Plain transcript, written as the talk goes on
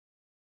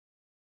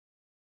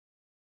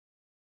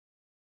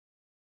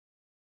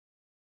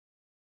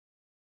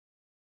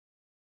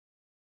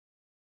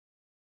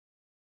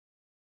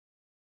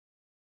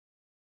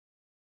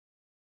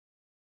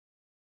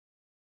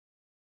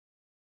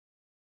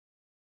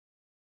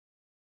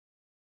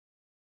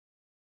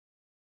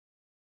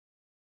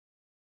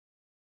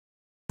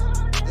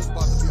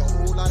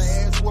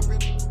whooping.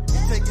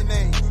 Take your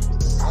name.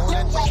 All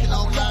that talking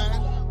online.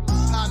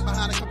 Hiding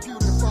behind a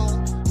computer and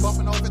phone.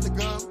 Bumping off at the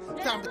gun.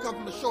 Time to come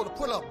from the shoulder.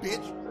 Pull up,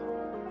 bitch.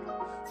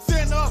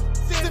 Send up.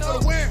 Send for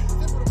the win.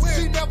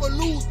 She never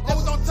lose.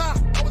 Always on top.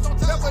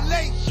 Never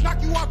late.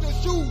 Knock you off your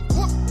shoes.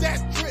 Whoop that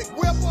trick.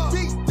 Whip up.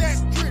 Beat that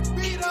trick.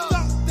 Beat up.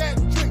 Stop that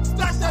trick.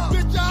 Stop that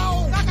bitch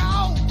out. Knock her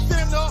out.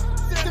 Send up.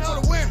 Send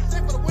for the win.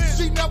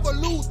 She never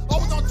lose.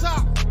 Always on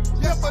top.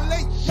 Never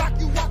late. Knock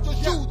you off your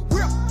shoes.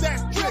 Whip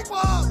that trick.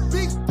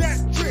 Beat that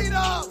trick. Beat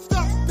up.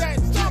 Stop that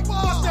trick.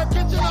 Stop that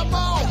bitch in her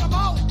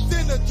mouth.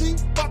 Syncity.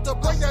 About to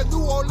bring that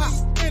New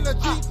Orleans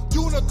energy.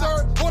 June the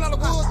 3rd. Hold on the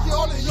wood. She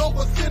all in your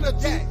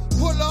vicinity.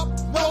 Pull up.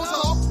 Nose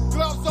off.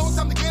 Gloves on.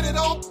 Time to get it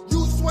on.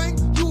 You swing.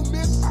 You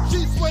miss.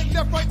 She swing.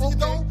 Left, right, to your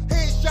dome.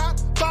 Headshot.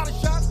 Body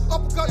shot.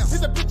 Uppercut.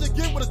 Hit the bitch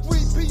again with a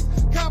 3-piece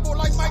combo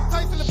like Mike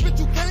Tyson. The bitch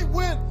you can't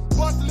win.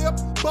 Bust lip.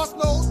 Bust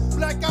nose.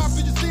 Black eye.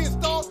 Bitch you see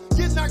installed.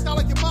 Get knocked out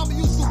like your mama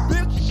used to,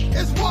 bitch.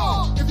 It's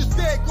war. If you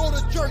scared, go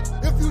to church.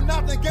 If you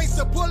not, then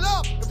gangsta, pull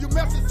up. If you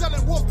messing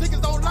selling wolf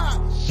tickets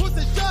online,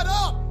 pussy, shut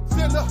up.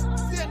 Send up.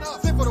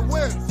 Send for the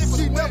win.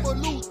 She never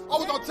lose.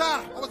 Always on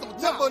time.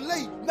 Never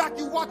late. Knock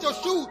you out your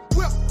shoes.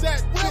 Whip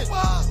that bitch.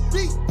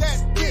 Beat that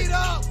bitch. Beat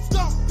up.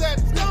 Stump that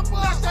bitch.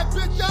 Knock that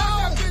bitch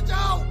out.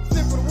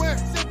 Send for the win.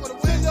 Send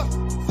up.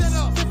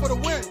 Send for the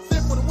win.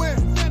 Send for the win.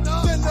 Send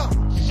up. Send for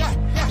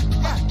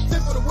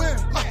the win.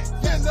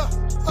 Send up.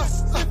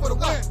 Send for the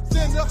win.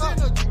 Send up.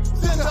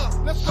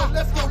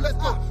 Let's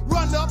go.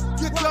 Run up.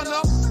 Get done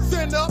up.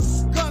 Send up.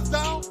 Guns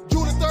down.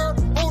 June the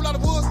 3rd. Whole lot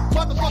of wood.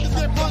 Motherfuckers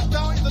get punched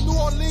down. It's a New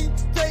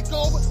Orleans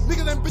takeover.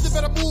 Niggas and bitches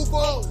better move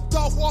on.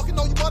 Dog walking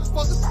on you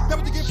motherfuckers.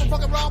 Never to get from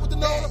fucking around with the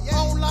nose.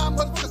 Online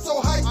motherfuckers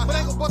so hype. But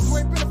ain't gon' bust you,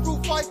 ain't been a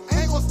fruit fight.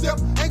 Ain't gon' step,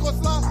 ain't gon'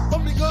 slide.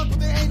 Bump the guns, but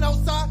they ain't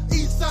outside.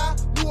 East side,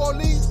 New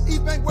Orleans,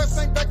 East Bank, West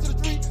Bank, back to the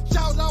street.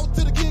 Shout out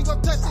to the king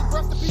of Texas.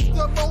 Rest in peace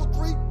to Low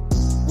 3.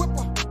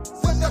 Whipper,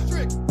 send that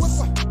trick.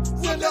 Whipper,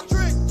 send that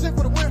trick. Send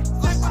for the win.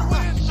 Send for the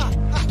win.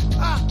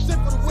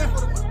 Send for the win.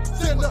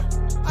 Send up.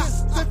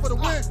 Send for the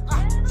win.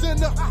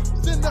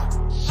 Send up.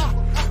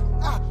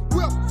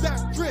 Whip that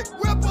trick.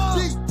 Whip up.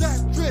 Beat that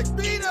trick.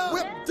 Beat up.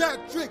 Whip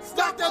that trick.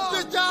 Stop that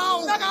bitch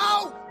out. Knock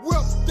out.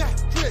 Whip that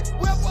trick.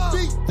 Whip up.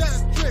 Beat that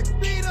trick.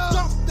 Beat up.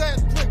 Dump that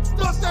trick.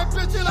 Stop that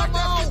bitch in her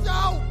mouth.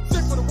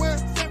 Send for the win.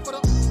 Send for the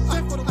win.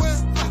 Send for the win.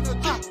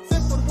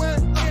 Send for the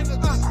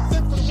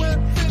win.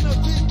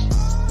 Syncity.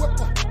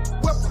 Whipper.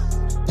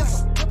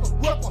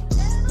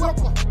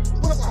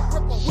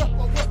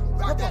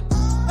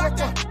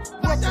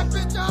 Knock that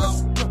bitch out.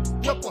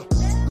 Whipper.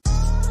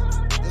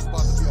 It's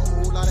about to be a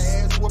whole lot of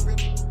ass whooping.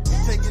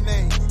 Take your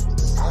name.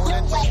 All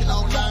that talking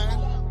online.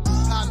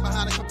 Hiding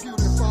behind a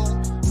computer and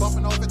phone.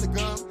 Bumping off at the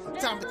gun.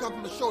 Time to come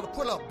from the shoulder.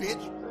 Pull up,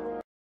 bitch.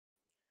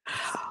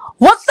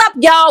 What's up,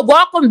 y'all?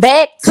 Welcome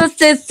back to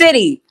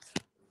Syncity.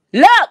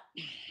 Look,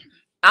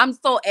 I'm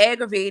so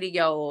aggravated,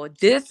 y'all.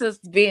 This has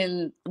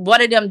been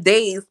one of them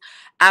days.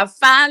 I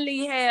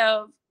finally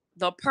have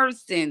the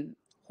person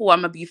who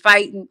I'm going to be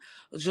fighting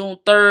June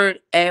 3rd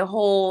at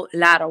Whole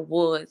Lot of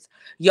Woods.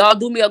 Y'all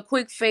do me a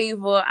quick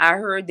favor. I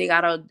heard they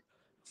got a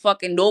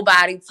fucking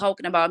nobody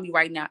talking about me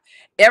right now.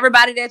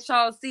 Everybody that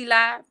y'all see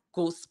live,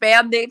 go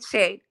spam their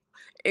chat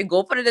and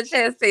go put in the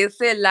chat and say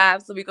send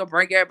live so we can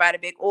bring everybody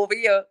back over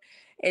here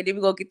and then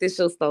we gonna get this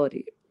show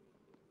started.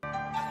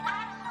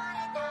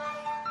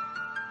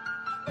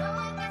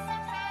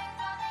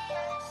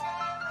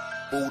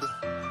 Buddha.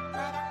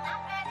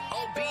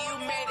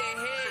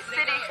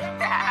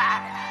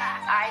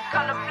 I ain't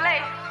come to play.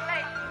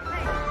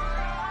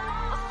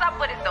 What's up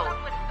with it though?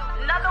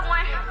 Another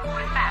one.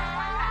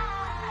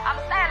 I'm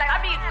saying like I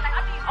be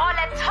all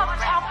that tough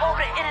talk over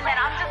the internet.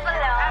 I'm just a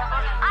little.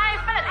 I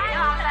ain't feeling it. You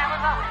know what I'm saying?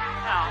 What's up with it?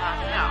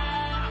 No.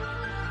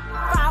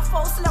 5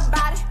 folks in the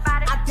body.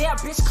 I dare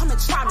bitch come and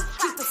try me.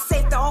 Keep the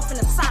safety off in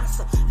the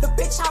silencer. The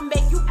bitch I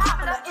make you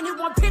popular.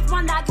 Anyone pick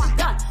one, I get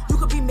done. You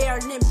could be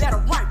married and then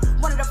better run.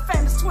 One of the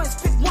famous twins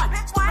pick one.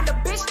 Find the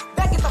bitch,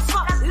 back get the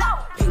fuck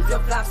low. Pink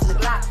flip flops in the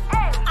Glock.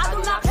 I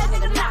do not play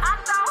nigga now.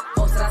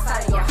 Posted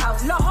outside of your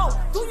house. No ho,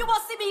 do you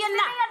want to see me or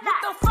not? What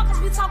the fuck is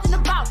we talking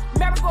about?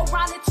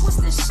 Merry-go-round and twist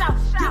and shout.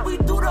 Did we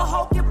do the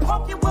hokey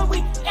pokey when we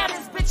air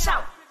this bitch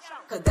out?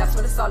 Cause that's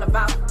what it's all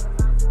about.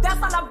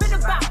 That's all I've been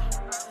about.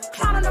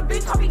 Clown on the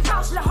big coffee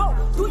couch, la ho.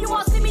 Do you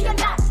want to see me or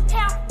not?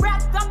 Hair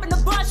wrapped up in the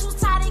bun, shoes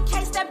tied in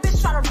case that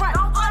bitch try to run.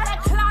 All that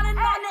clowning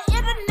on the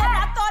internet,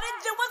 I thought it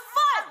just was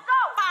fun.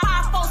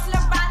 5 folks in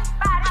the body.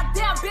 I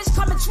dare bitch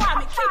come and try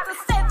me. Keep the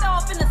safety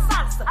off in the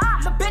silencer.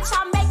 The bitch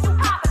I make you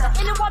popular.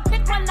 Anyone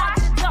pick one, I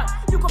get it done.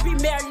 You could be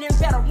married and then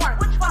better run.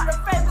 One of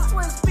the famous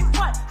twins pick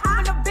one.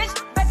 When the bitch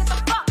back at the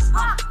fuck.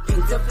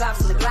 Pink flip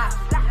flops in the Glock.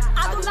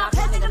 I do not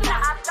play nigga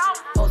now.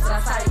 Posted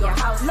outside of your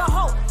house. No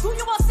ho, do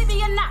you want to see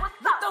me or not?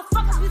 What the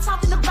fuck is we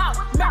talking about?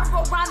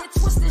 Merry-go-round and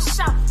twist and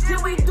shout.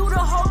 Did we do the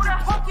hokey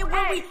pokey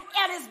when we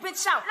air this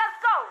bitch out? Let's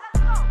go.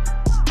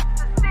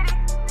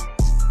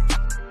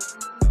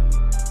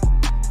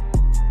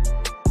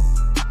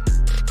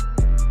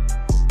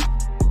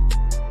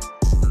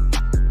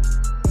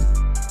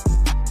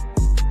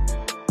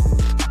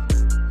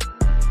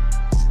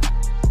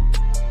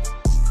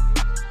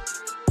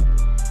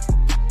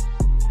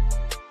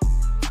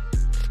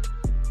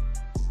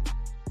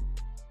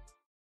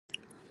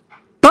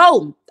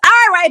 Boom.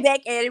 All right,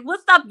 back at it.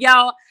 What's up,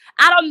 y'all?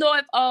 I don't know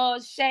if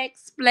Shaq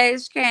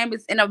Splash Cam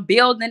is in a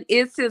building.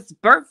 It's his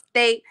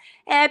birthday.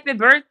 Happy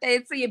birthday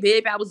to you,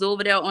 baby. I was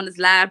over there on his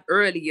live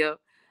earlier.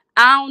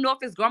 I don't know if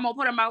his grandma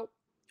put him out,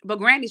 but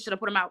Granny should have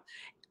put him out.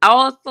 I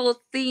also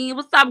seen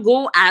what's up,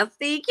 go. I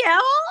see you.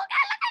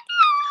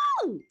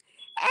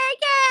 Hey,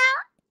 girl.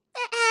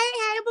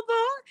 Hey,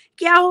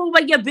 boo. Girl,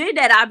 where you been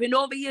at? I've been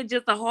over here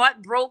just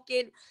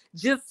heartbroken,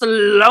 just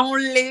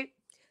lonely,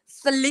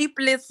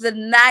 sleepless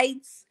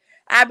nights.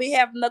 I be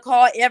having to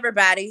call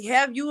everybody.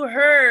 Have you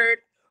heard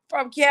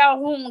from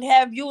Calhoun?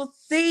 Have you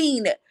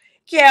seen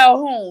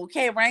Calhoun?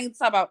 K Rain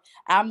talk about,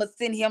 I'ma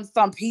send him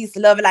some peace,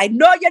 love. Like,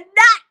 no, you're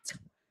not.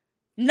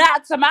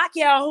 Not to my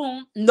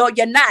Calhoun. No,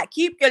 you're not.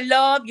 Keep your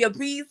love, your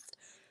peace.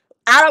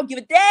 I don't give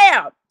a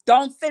damn.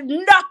 Don't say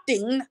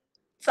nothing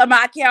to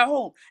my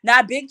Calhoun.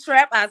 Now, Big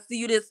Trap, I see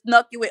you just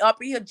snuck you up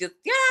in here. Just,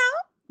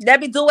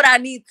 let me do what I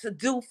need to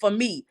do for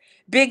me.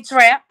 Big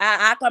Trap,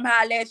 I come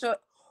holler at you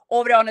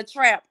over there on the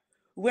trap.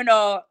 When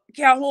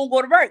Calhoun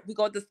go to work, we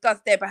gonna discuss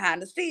that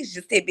behind the scenes.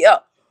 Just hit me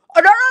up.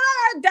 Oh,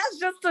 no. That's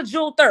just to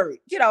June 3rd.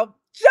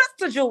 Just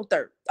to June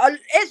 3rd.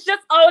 It's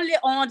just only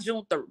on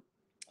June 3rd.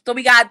 So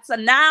we got to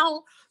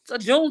now to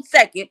June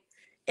 2nd.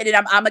 And then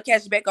I'm gonna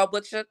catch back up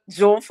with you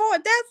June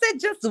 4th. That's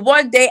it. Just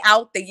one day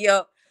out the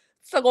year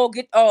to go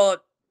get a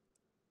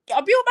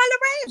Build by the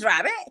Range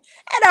Drive.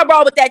 Ain't nothing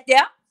wrong with that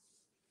there.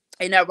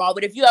 Ain't nothing wrong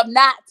with it. If you have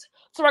not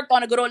twerked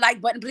on the good old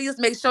like button, please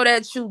make sure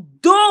that you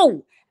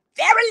do.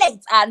 Very late,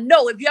 I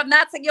know. If you have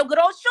not taken your good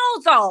old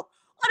shoes off,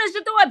 what is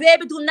you doing,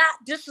 baby? Do not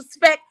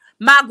disrespect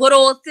my good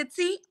old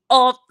city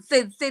of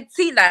Sin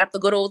City. Light up the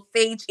good old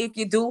stage if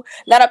you do.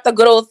 Light up the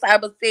good old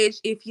cyber stage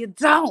if you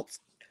don't.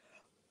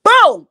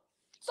 Boom!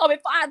 So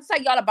before I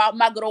tell y'all about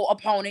my good old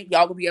opponent,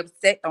 y'all gonna be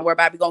upset. Don't worry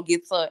about it. We're gonna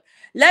get to it.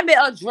 Let me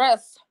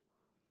address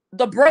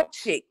the broke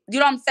chick. You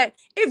know what I'm saying?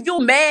 If you're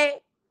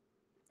mad,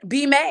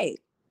 be mad.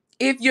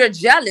 If you're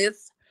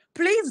jealous,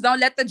 please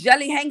don't let the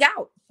jelly hang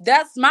out.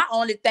 That's my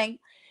only thing.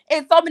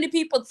 And so many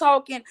people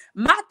talking.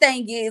 My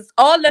thing is,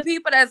 all the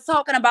people that's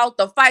talking about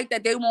the fight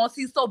that they want to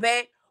see so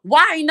bad,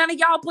 why ain't none of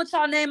y'all put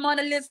your name on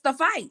the list to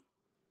fight?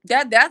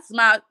 That's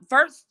my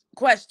first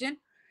question.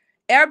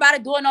 Everybody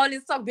doing all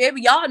this stuff,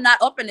 baby. Y'all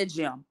not up in the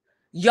gym.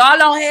 Y'all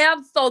don't have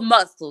so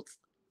muscles.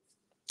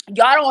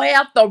 Y'all don't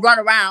have to run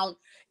around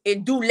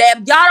and do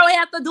laps. Y'all don't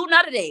have to do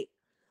none of that.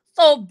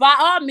 So by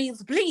all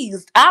means,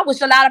 please, I wish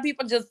a lot of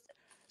people just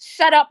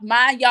shut up,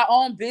 mind your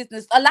own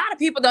business. A lot of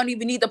people don't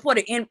even need to put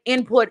an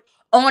input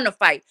on the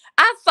fight.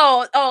 I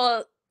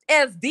saw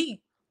SD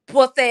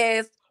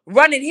puss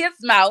running his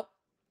mouth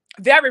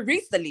very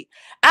recently.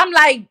 I'm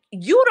like,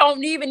 you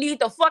don't even need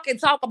to fucking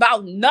talk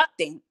about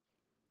nothing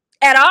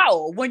at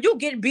all. When you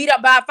get beat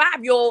up by a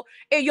 5-year-old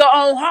in your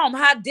own home,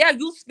 how dare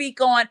you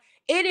speak on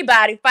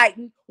anybody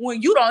fighting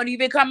when you don't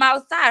even come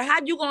outside? How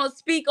you gonna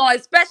speak on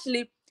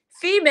especially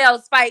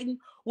females fighting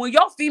when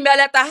your female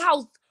at the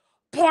house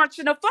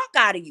punching the fuck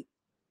out of you?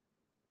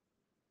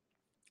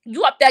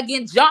 You up there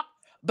getting jumped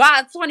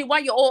by a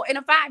 21-year-old and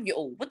a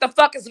 5-year-old. What the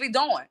fuck is we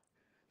doing?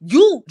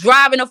 You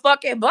driving a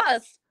fucking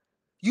bus.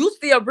 You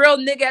see a real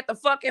nigga at the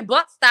fucking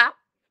bus stop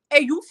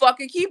and you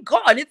fucking keep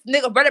going. This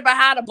nigga running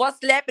behind the bus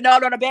slapping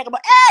all on the back of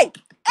my,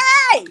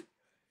 hey!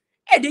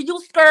 And then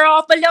you scurry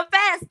off a little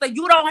faster.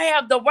 You don't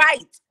have the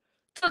right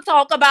to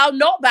talk about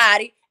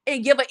nobody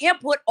and give an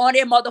input on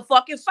their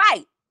motherfucking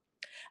fight.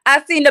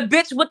 I seen the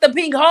bitch with the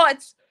pink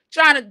hearts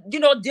trying to,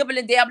 dibble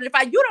and dabble.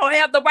 If you don't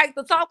have the right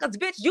to talk, because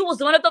bitch, you was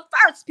one of the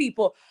first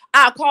people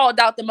I called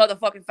out the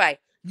motherfucking fight.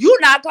 You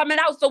not coming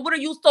out, so what are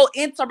you so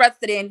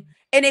interested in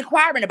and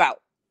inquiring about?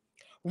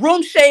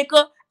 Room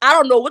shaker, I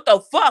don't know what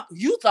the fuck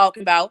you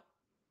talking about.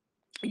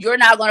 You're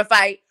not gonna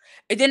fight.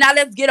 And then now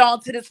let's get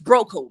on to this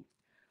bro code.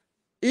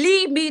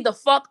 Leave me the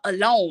fuck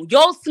alone.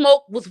 Your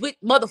smoke was with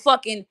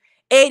motherfucking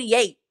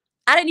 88.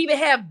 I didn't even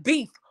have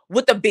beef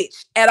with the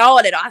bitch at all.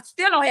 I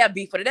still don't have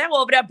beef with her. They were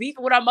over there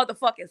beefing with our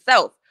motherfucking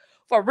self.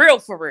 For real,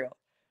 for real.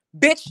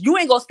 Bitch, you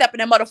ain't gonna step in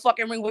that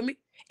motherfucking ring with me.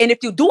 And if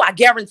you do, I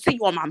guarantee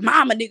you on my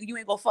mama, nigga, you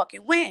ain't gonna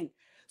fucking win.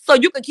 So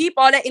you can keep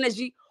all that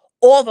energy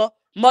over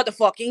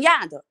motherfucking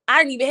yonder. I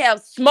didn't even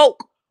have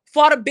smoke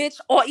for the bitch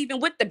or even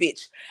with the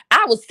bitch.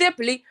 I was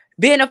simply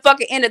being a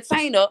fucking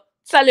entertainer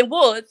telling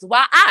Woodz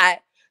why I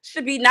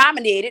should be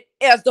nominated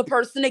as the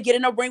person to get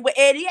in a ring with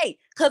 88.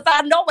 Because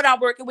I know what I'm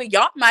working with.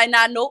 Y'all might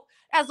not know.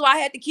 That's why I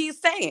had to keep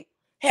saying.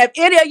 Have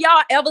any of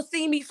y'all ever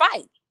seen me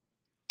fight?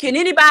 Can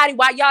anybody,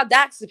 while y'all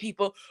doxing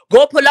people,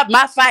 go pull up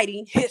my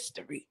fighting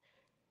history?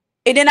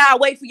 And then I'll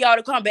wait for y'all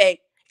to come back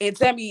and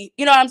tell me,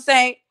 you know what I'm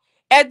saying?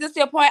 At this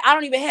point, I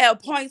don't even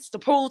have points to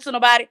prove to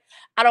nobody.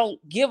 I don't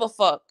give a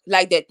fuck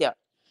like that there.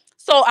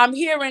 So I'm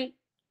hearing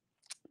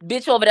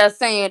bitch over there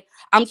saying,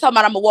 I'm talking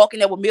about I'm going to walk in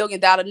there with $1 million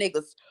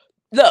niggas.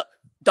 Look,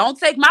 don't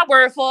take my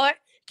word for it.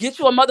 Get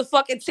you a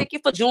motherfucking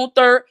ticket for June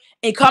 3rd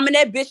and come in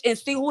that bitch and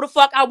see who the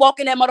fuck I walk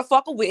in that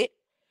motherfucker with.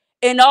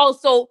 And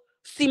also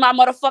see my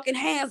motherfucking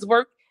hands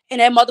work in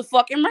that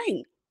motherfucking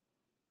ring.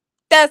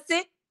 That's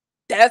it.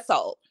 That's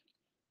all.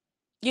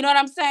 You know what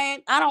I'm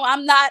saying?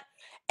 I'm not,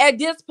 at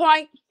this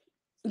point,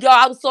 Y'all,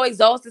 I was so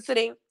exhausted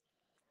today.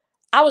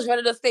 I was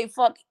ready to say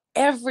fuck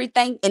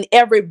everything and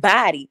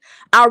everybody.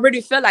 I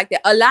already feel like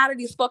that. A lot of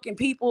these fucking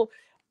people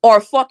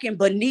are fucking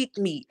beneath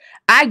me.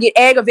 I get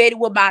aggravated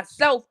with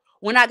myself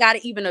when I gotta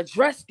even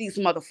address these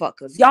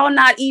motherfuckers. Y'all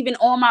not even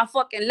on my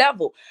fucking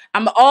level.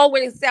 I'ma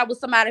always say I was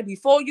somebody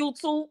before you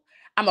two.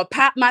 I'ma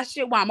pop my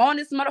shit while I'm on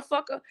this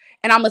motherfucker,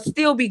 and I'ma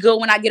still be good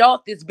when I get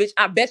off this bitch.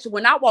 I bet you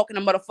when I walk in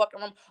the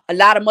motherfucking room, a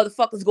lot of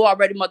motherfuckers go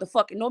already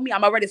motherfucking know me.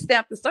 I'm already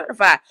stamped and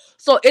certified.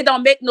 So it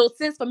don't make no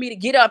sense for me to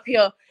get up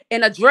here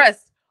and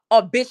address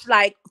a bitch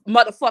like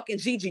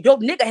motherfucking Gigi. Your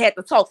nigga had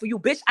to talk for you,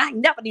 bitch. I ain't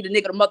never need a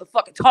nigga to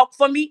motherfucking talk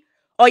for me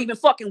or even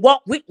fucking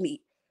walk with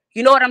me.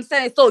 You know what I'm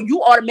saying? So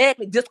you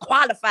automatically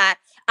disqualified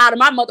out of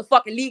my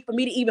motherfucking league for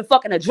me to even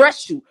fucking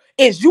address you.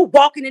 Is you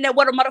walking in there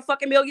with a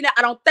motherfucking millionaire?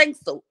 I don't think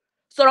so.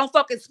 So don't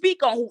fucking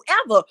speak on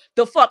whoever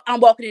the fuck I'm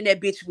walking in that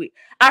bitch with.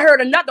 I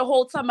heard another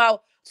whole time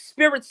about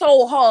Spirit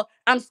told her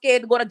I'm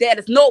scared to go to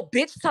Daddy's. No,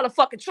 bitch, tell the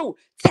fucking truth.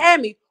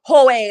 Tammy,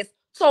 whole ass,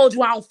 told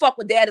you I don't fuck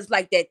with Daddy's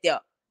like that there.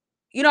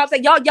 You know what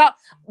I'm saying?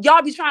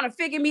 Y'all be trying to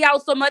figure me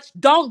out so much.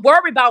 Don't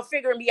worry about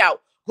figuring me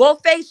out. Go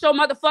face your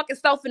motherfucking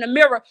self in the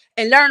mirror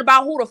and learn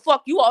about who the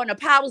fuck you are and the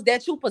powers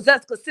that you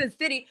possess. Because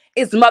Syncity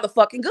is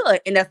motherfucking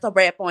good. And that's a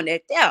wrap on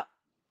that there.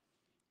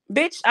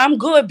 Bitch, I'm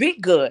good, be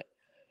good.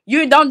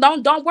 You don't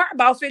worry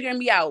about figuring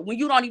me out when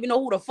you don't even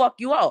know who the fuck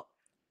you are.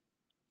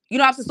 You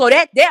know what I'm saying? So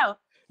that there,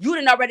 you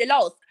done already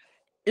lost.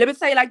 Let me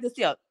tell you like this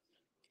here.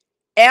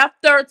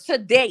 After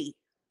today,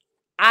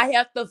 I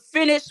have to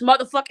finish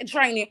motherfucking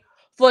training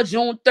for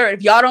June 3rd.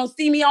 If y'all don't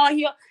see me on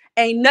here,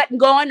 ain't nothing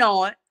going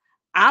on.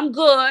 I'm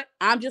good.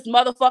 I'm just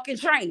motherfucking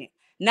training.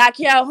 Now,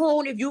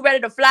 Calhoun, if you ready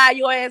to fly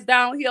your ass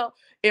down here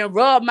and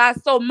rub my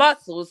soul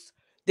muscles,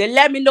 then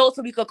let me know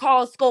so we could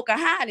call Skoka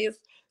Highness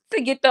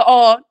to get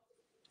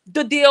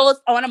the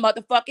deals on a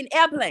motherfucking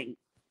airplane.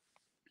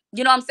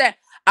 You know what I'm saying?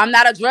 I'm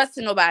not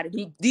addressing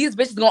nobody. These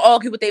bitches gonna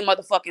argue with their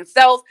motherfucking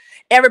self.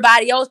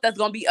 Everybody else that's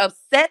gonna be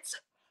upset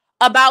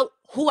about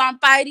who I'm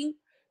fighting,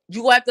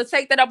 you have to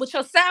take that up with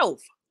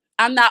yourself.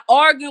 I'm not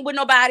arguing with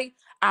nobody.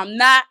 I'm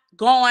not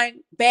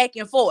going back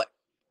and forth.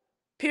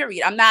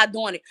 Period. I'm not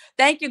doing it.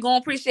 Thank you. Gonna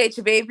appreciate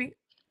you, baby.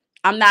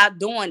 I'm not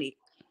doing it.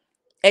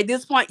 At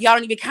this point, y'all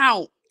don't even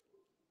count.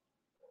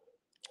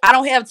 I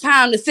don't have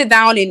time to sit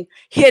down and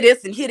hear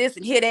this and hear this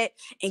and hear that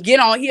and get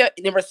on here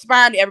and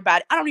respond to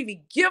everybody. I don't even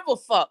give a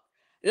fuck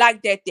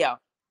like that there,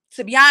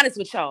 to be honest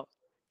with y'all.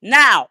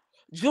 Now,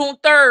 June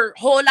 3rd,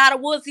 whole lot of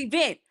Woodz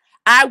event.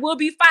 I will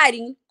be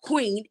fighting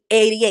Queen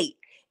 88.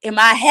 Am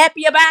I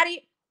happy about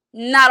it?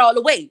 Not all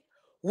the way.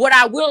 What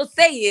I will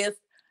say is,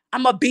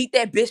 I'm going to beat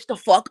that bitch the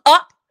fuck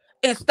up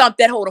and stomp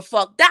that hoe the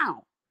fuck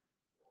down.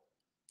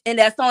 And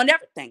that's on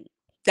everything.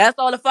 That's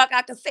all the fuck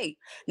I can say.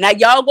 Now,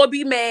 y'all gonna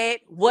be mad,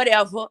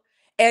 whatever.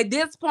 At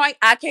this point,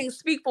 I can't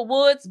speak for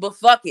Woodz, but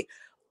fuck it.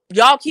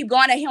 Y'all keep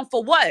going at him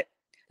for what?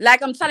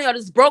 Like I'm telling y'all,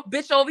 this broke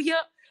bitch over here,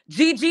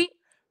 Gigi,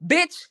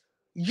 bitch,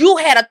 you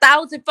had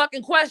 1,000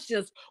 fucking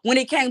questions when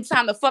it came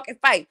time to fucking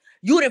fight.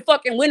 You done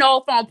fucking went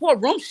off on poor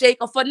room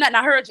shaker for nothing.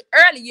 I heard you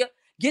earlier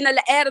getting a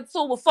little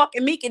attitude with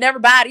fucking Meek and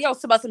everybody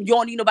else about some you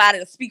don't need nobody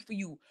to speak for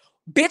you.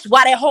 Bitch,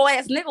 why that whole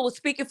ass nigga was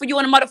speaking for you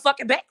in the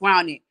motherfucking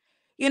background then?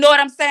 You know what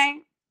I'm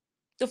saying?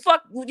 The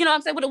fuck, you know what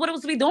I'm saying? What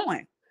was we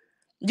doing?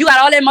 You got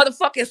all that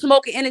motherfucking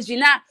smoking energy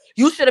now.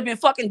 You should have been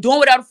fucking doing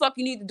whatever the fuck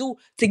you need to do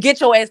to get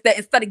your ass there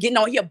instead of getting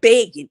on here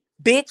begging,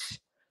 bitch.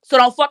 So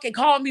don't fucking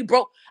call me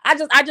broke. I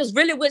just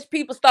really wish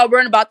people start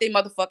worrying about their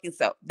motherfucking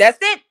self. That's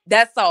it.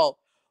 That's all.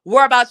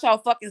 Worry about y'all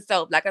fucking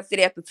self. Like I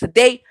said, after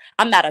today,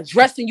 I'm not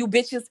addressing you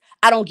bitches.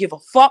 I don't give a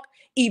fuck.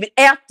 Even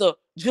after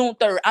June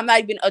 3rd, I'm not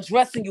even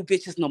addressing you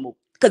bitches no more.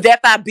 Because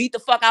after I beat the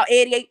fuck out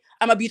 88,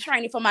 I'm going to be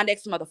training for my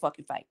next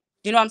motherfucking fight.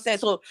 You know what I'm saying?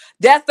 So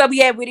that's where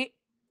we at with it.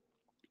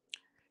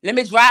 Let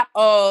me drop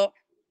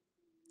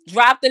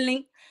the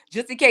link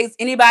just in case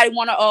anybody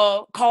wanna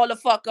call the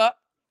fuck up.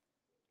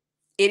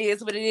 It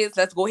is what it is.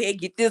 Let's go ahead and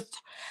get this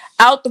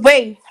out the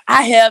way.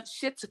 I have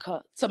shit to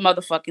cut to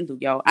motherfucking do,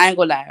 y'all. I ain't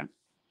gonna lie.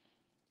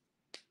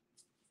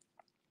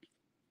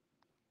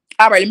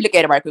 All right, let me look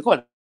at it right quick. Hold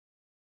on.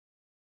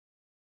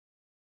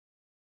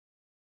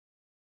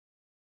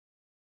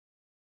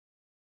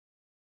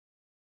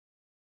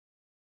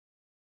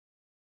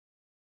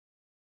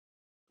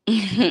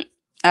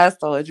 I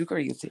told you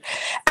crazy.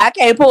 I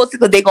can't post it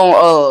because they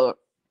gonna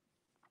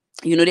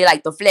they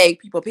like the flag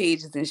people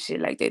pages and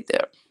shit like that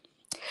there.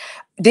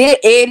 Then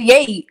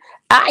 88,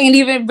 I ain't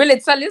even really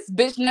tell this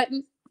bitch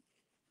nothing.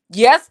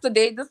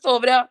 Yesterday, this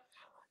over there,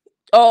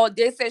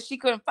 they said she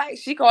couldn't fight.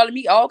 She calling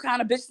me all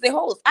kind of bitches and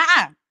hoes.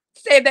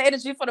 Save that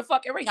energy for the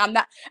fucking ring. I'm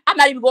not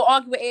even gonna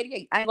argue with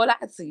 88. I ain't gonna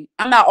lie to you.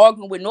 I'm not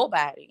arguing with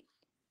nobody.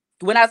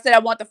 When I said I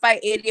want to fight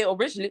 88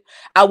 originally,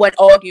 I wasn't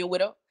arguing with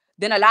her.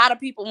 Then a lot of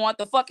people want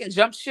to fucking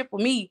jump ship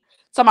with me.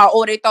 Talking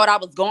about, they thought I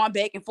was going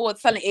back and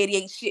forth telling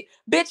 88 shit.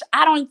 Bitch,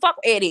 I don't even fuck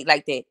with 88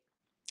 like that.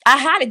 I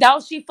highly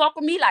doubt she fuck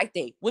with me like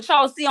that. What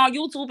y'all see on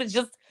YouTube is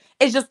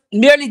just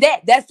merely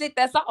that. That's it.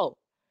 That's all.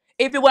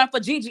 If it wasn't for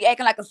Gigi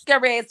acting like a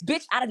scary ass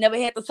bitch, I'd have never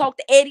had to talk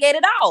to 88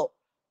 at all.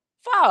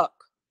 Fuck.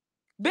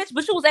 Bitch,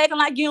 but you was acting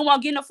like you didn't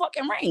want to get in the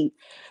fucking ring.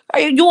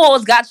 You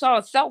always got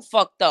yourself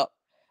fucked up.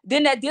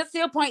 Then at this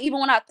here point, even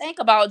when I think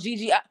about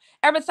Gigi,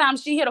 every time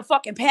she hit a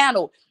fucking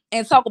panel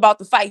and talk about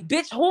the fight,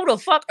 bitch, who the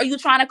fuck are you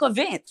trying to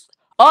convince?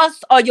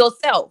 Us or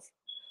yourself?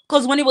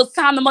 Because when it was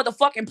time to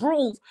motherfucking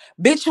prove,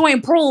 bitch, you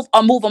ain't prove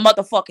or move a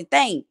motherfucking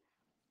thing.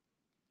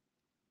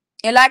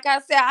 And like I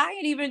said, I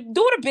ain't even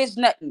do the bitch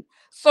nothing.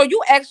 So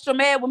you extra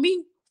mad with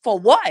me for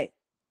what?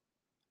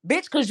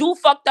 Bitch, because you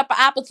fucked up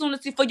an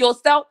opportunity for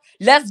yourself.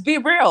 Let's be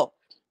real.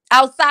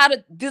 Outside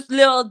of this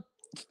little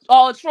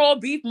troll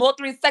beef,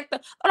 military sector,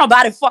 don't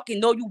nobody fucking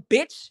know you,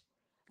 bitch.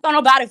 Don't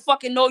nobody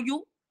fucking know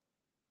you.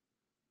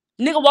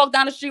 Nigga walk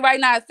down the street right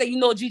now and say, you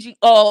know, Gigi,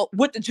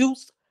 with the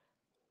juice.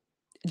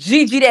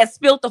 Gigi that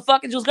spilled the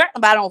fucking juice. Girl,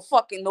 nobody don't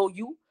fucking know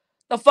you.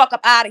 The fuck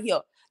up out of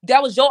here.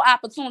 That was your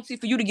opportunity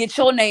for you to get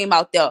your name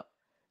out there.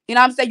 You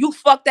know what I'm saying? You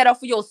fucked that up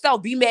for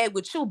yourself. Be mad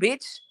with you,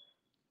 bitch.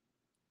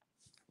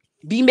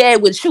 Be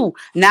mad with you.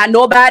 Not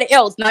nobody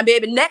else. Now,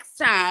 baby, next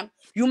time,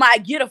 you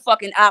might get a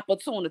fucking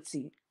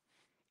opportunity.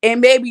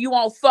 And maybe you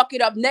won't fuck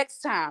it up next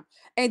time.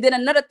 And then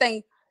another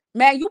thing,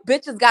 man, you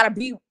bitches gotta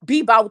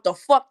be about what the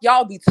fuck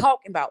y'all be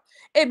talking about.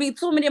 It be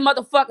too many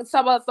motherfuckers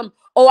talking about some,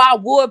 oh, I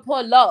would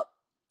pull up,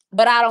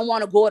 but I don't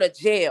want to go to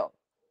jail.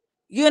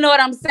 You know what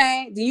I'm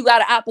saying? Then you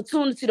got an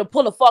opportunity to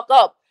pull the fuck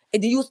up,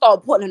 and then you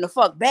start pulling the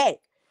fuck back.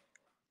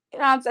 You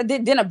know what I'm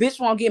saying? Then a bitch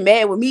won't get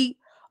mad with me.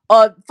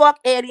 Fuck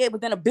Eddie,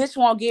 but then a bitch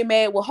won't get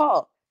mad with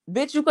her.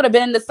 Bitch, you could have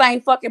been in the same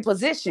fucking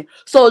position.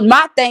 So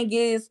my thing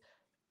is,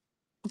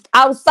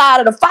 outside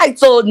of the fight,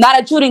 so now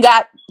that you done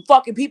got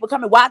fucking people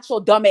come and watch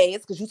your dumb ass,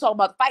 because you talking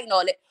about the fight and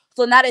all that.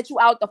 So now that you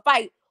out the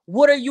fight,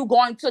 what are you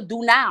going to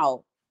do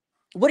now?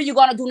 What are you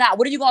going to do now?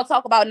 What are you going to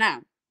talk about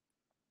now?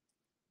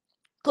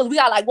 Because we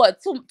got like,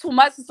 what, two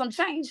months and some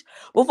change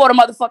before the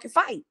motherfucking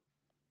fight.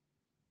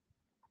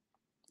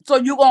 So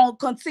you going to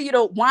continue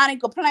to whine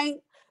and complain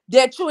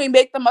that you ain't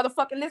make the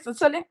motherfucking listen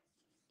to them?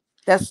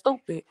 That's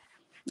stupid.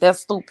 That's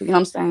stupid. You know what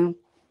I'm saying?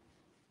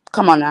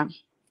 Come on now.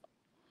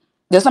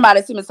 There's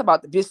somebody see me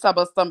about the bitch talk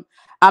about some.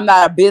 I'm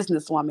not a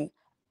businesswoman.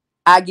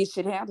 I get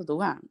shit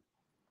handled, huh?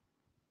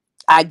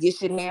 I get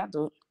shit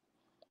handled.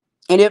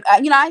 And if I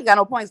ain't got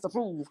no points to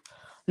prove.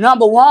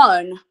 Number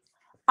one,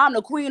 I'm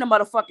the queen of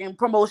motherfucking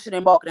promotion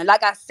and marketing.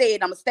 Like I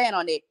said, I'ma stand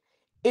on it.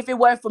 If it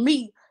weren't for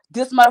me,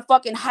 this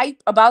motherfucking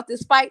hype about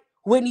this fight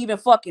wouldn't even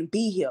fucking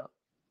be here.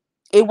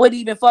 It wouldn't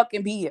even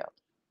fucking be here.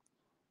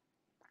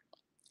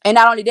 And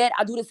not only that,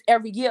 I do this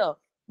every year,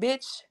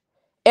 bitch.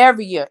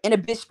 Every year in a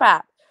bitch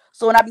pop.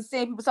 So when I be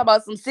seeing people talk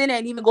about some sin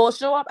and even go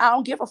show up, I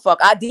don't give a fuck.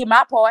 I did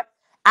my part.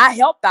 I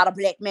helped out a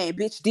black man,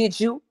 bitch. Did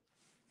you?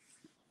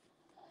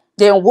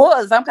 Then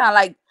I'm kind of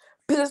like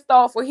pissed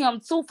off with him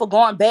too for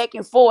going back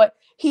and forth.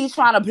 He's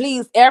trying to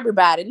please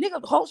everybody.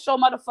 Nigga, host your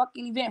motherfucking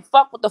event.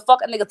 Fuck what the fuck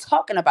a nigga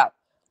talking about.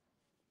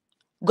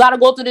 Gotta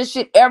go through this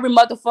shit every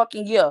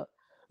motherfucking year.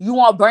 You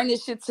want to bring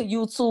this shit to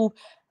YouTube?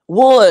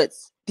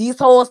 Woodz. These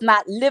hoes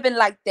not living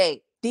like that.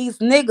 These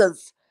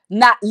niggas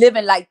not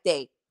living like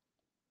that.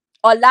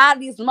 A lot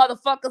of these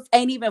motherfuckers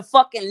ain't even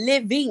fucking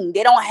living.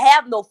 They don't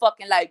have no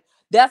fucking life.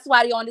 That's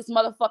why they on this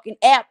motherfucking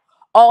app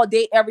all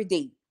day, every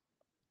day.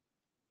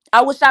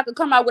 I wish I could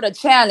come out with a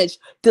challenge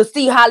to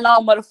see how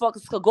long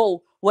motherfuckers could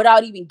go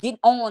without even getting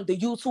on the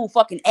YouTube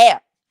fucking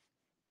app.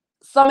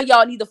 Some of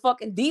y'all need to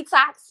fucking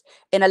detox,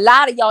 and a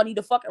lot of y'all need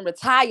to fucking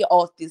retire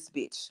off this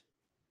bitch.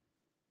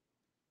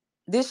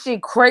 This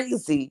shit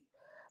crazy.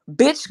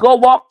 Bitch, go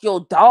walk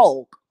your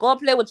dog. Go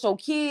play with your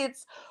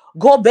kids.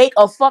 Go bake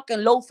a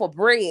fucking loaf of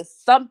bread.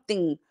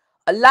 Something.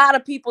 A lot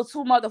of people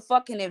too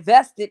motherfucking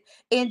invested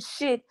in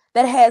shit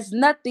that has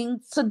nothing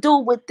to do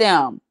with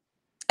them.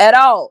 At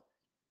all.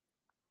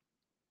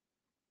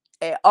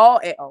 At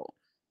all.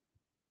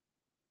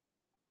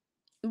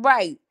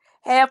 Right.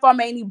 Half of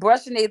them ain't even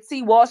brushing their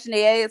teeth, washing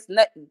their ass,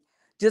 nothing.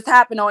 Just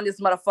hopping on this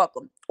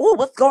motherfucker. Oh,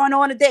 what's going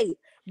on today?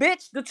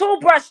 Bitch, the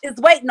toothbrush is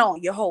waiting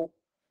on you, hoe.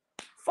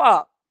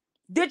 Fuck.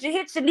 Did you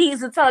hit your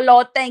knees and tell the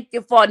Lord thank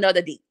you for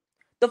another day?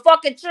 The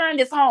fucking churn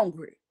is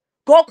hungry.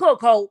 Go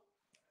cook, hoe.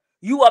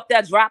 You up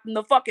there dropping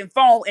the fucking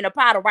phone in a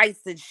pot of rice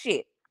and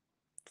shit.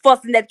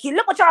 Fussing that kid.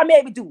 Look what y'all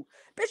made me do.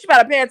 Bitch, you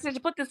better pay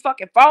attention. Put this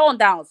fucking phone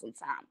down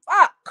sometime.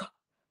 Fuck.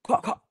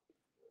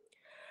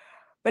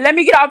 But let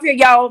me get off here,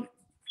 y'all.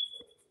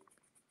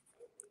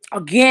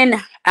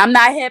 Again, I'm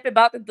not happy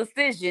about the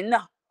decision.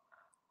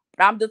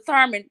 But I'm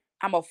determined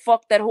I'm going to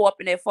fuck that hoe up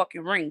in that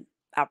fucking ring.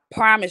 I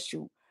promise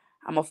you.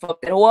 I'm going to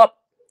fuck that hoe up.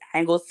 I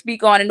ain't going to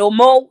speak on it no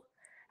more.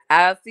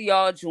 I'll see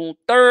y'all June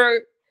 3rd.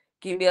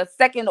 Give me a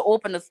second to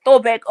open the store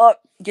back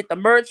up. Get the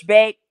merch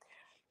back.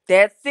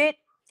 That's it.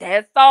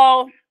 That's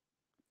all.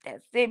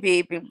 That's it,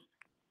 baby.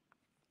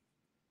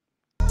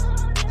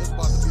 It's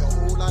about to be a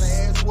whole lot of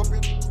ass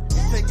whooping.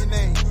 You take your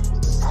name.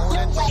 All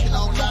that talking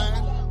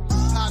online.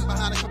 Hiding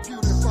behind a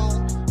computer and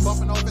phone.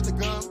 Bumping off at the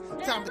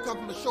gun. Time to come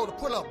from the show to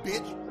pull up,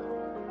 bitch.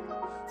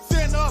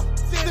 Send up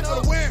for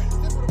the win.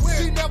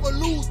 She never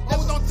lose. I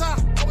was on top.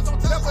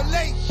 Never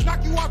late.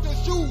 Knock you off your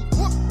shoes.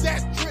 Whoop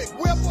that trick.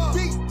 Whip up.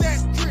 Beat that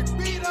trick.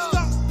 Beat up.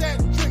 Stop that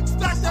trick.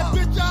 Stop that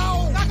bitch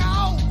out. Knock her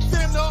out.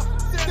 Send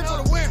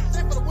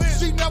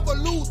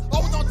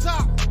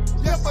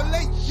Never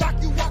late, knock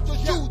you out your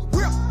shoes.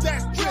 Whip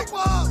that trick,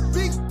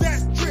 beat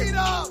that trick,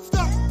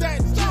 stuff that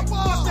trick,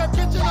 put that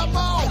bitch in her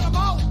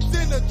mouth.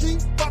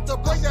 Syncity, about to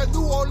bring that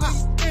New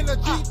Orleans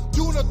energy.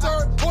 June the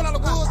 3rd, whole lot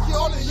of Woodz, you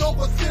all in your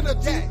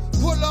vicinity.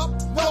 Pull up,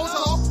 nose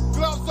off,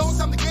 gloves on,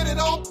 time to get it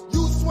on.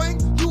 You swing,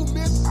 you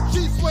miss,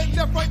 she swing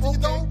left, right, you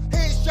don't.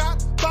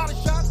 Headshot, body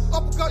shot,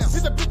 uppercut,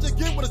 hit the bitch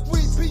again with a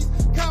 3-piece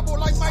combo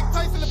like Mike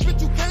Tyson. The bitch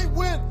you can't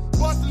win.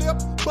 Bust lip,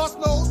 bust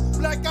nose,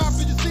 black eye,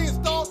 bitch you see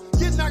installed.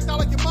 Get knocked out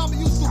like your mama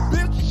used to,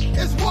 bitch.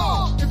 It's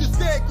war. If you're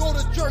scared, go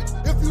to church.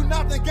 If you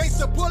not, then gates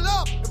to pull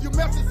up. If you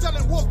messing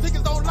selling wolf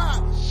tickets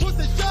online,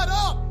 pussy, shut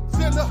up.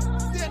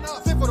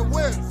 Send for the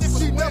win.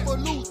 She never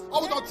lose.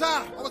 Always on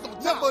time.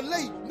 Never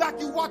late. Knock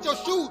you out your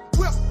shoes.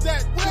 Whip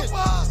that bitch.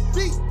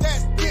 Beat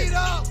that bitch.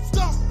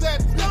 Stump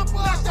that bitch.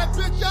 Knock that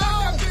bitch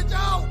out.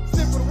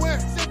 Send for the win.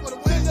 Send for the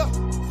win. Send for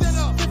the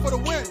win. Send for the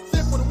win.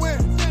 Send for the win.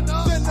 Send for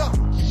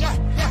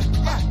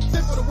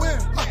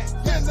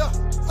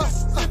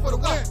the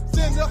win.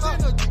 Send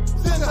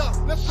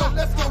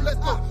Let's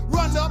go.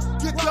 Run up,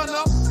 get done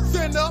up,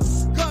 send up,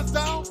 guns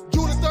down.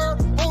 June the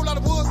 3rd, whole lot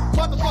of Woodz,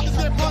 motherfuckers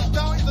get punched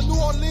down. It's a New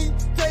Orleans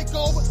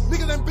takeover.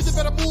 Niggas and bitches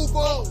better move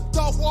on.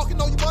 Dog walking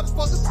on you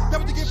motherfuckers.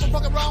 Never to get from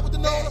fucking around with the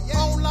nose.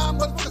 Online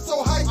motherfuckers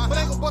so hype, but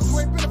ain't gonna bust you,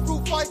 ain't been a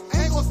fruit fight.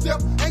 Ain't gonna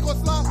step, ain't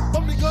gonna slide.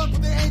 Bumping guns,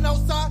 but they ain't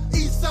outside.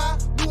 East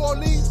side, New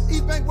Orleans,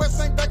 East Bank, West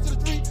Bank, back to the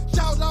street.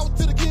 Shout out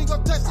to the king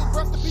of Texas,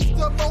 rest in peace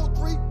to Mode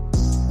 3.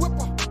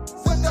 Whipper,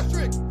 send that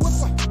trick.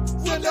 Whipper,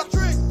 send that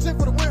trick. Send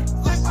for the win.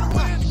 Send for the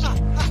win.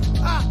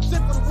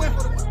 Send for the win.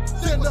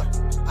 Send up.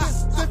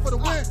 Send for the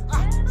win.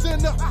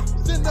 Send up.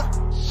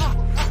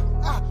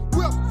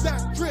 Whip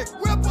that trick.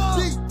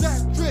 Beat that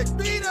trick.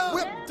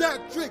 Whip that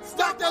trick.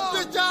 Knock that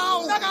bitch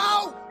out.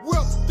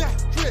 Whip that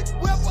trick.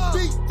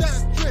 Beat that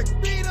trick.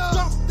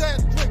 Dump that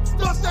trick.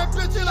 Stuff that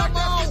bitch in her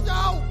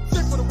mouth.